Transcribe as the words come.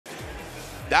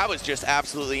That was just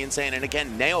absolutely insane. And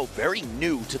again, Nao, very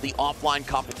new to the offline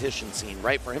competition scene,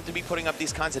 right? For him to be putting up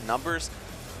these kinds of numbers,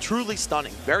 truly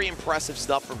stunning. Very impressive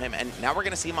stuff from him. And now we're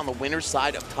going to see him on the winner's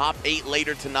side of top 8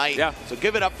 later tonight. Yeah. So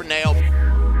give it up for Nao.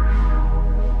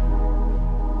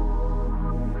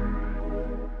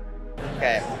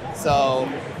 Okay, so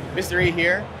Mr. E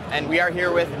here, and we are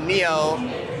here with Neo,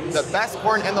 the best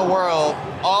corn in the world,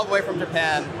 all the way from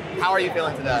Japan. How are you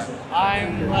feeling today?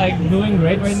 I'm like doing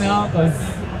great right now because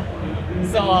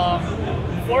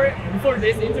before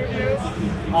this interview,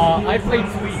 I played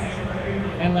Tweak,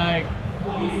 and like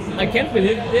I can't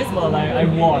believe this, but like I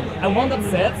won that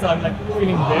set, so I'm like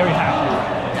feeling very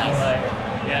happy. Yes.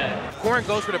 Like, yeah. Corn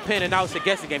goes for the pin, and now it's a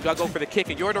guessing game. Do I go for the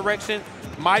kick in your direction,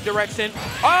 my direction?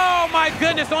 Oh my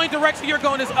goodness, the only direction you're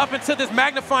going is up into this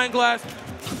magnifying glass.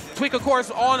 Tweak, of course,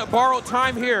 on borrowed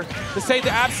time here to say the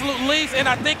absolute least, and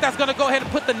I think that's gonna go ahead and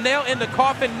put the nail in the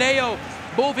coffin. Nao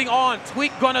moving on,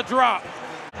 Tweak gonna drop.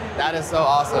 That is so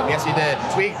awesome. Yes, you did.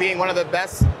 Tweak being one of the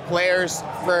best players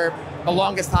for the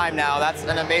longest time now. That's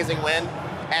an amazing win.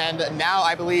 And now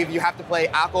I believe you have to play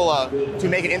Akola to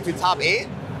make it into top 8.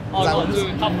 Oh, no,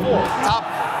 to top 4. Top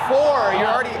 4, you're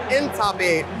already in top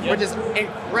 8, Yep. which is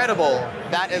incredible.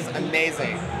 That is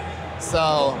amazing.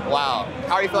 So, wow.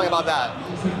 How are you feeling about that?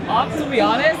 To be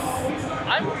honest,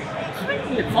 I'm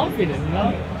kind of confident, you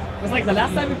know? Because like the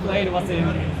last time we played was in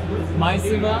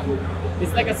Maizuma.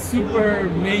 It's like a super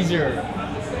major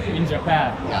in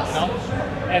Japan, Yes. you know?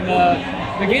 And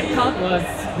the game count was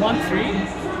 1-3,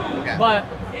 Okay. but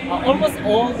almost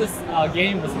all this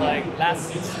game was like last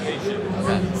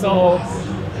situation. So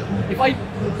if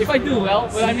I do well,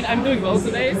 I mean I'm doing well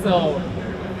today, so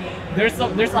there's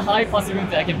a high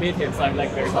possibility I can beat him. So I'm like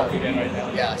very confident right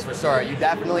now. Yes, for sure. You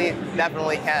definitely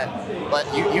can. But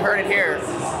you heard it here.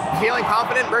 Feeling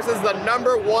confident versus the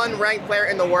 #1 ranked player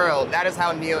in the world. That is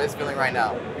how Neo is feeling right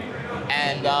now.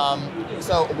 And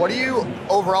so what do you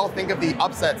overall think of the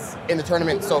upsets in the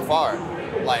tournament so far?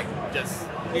 Like, just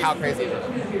how crazy is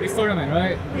it? This tournament,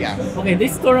 right? Yeah. Okay,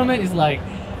 this tournament is like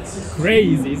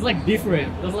crazy. It's like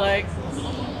different. It's like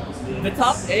the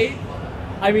top 8.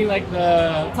 I mean, like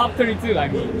the top 32. I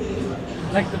mean,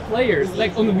 like the players,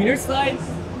 like on the winner side.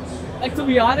 Like to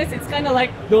be honest, it's kind of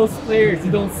like those players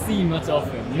you don't see much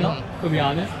often. You know, to be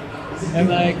honest. And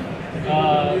like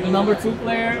the #2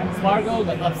 player, Spargo,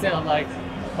 got upset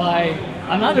by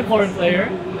another foreign player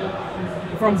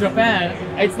from Japan.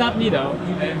 It's not me though.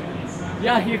 And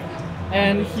yeah,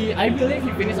 I believe he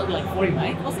finished at like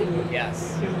 49th, was it?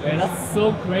 Yes. Yeah, that's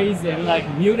so crazy. And like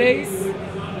Mutates,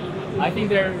 I think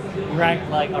they're ranked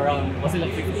like around, was it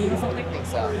like 15 or something? I think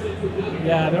so.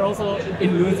 Yeah, they're also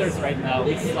in losers right now,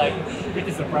 which is like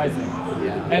pretty surprising.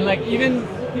 Yeah. And like even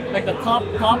like the top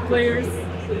players,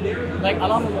 like a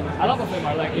lot of them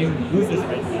are like in losers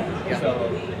right now. Yeah. So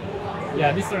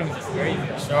yeah, this tournament is crazy.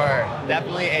 Sure.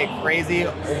 Definitely a crazy,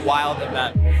 wild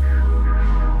event.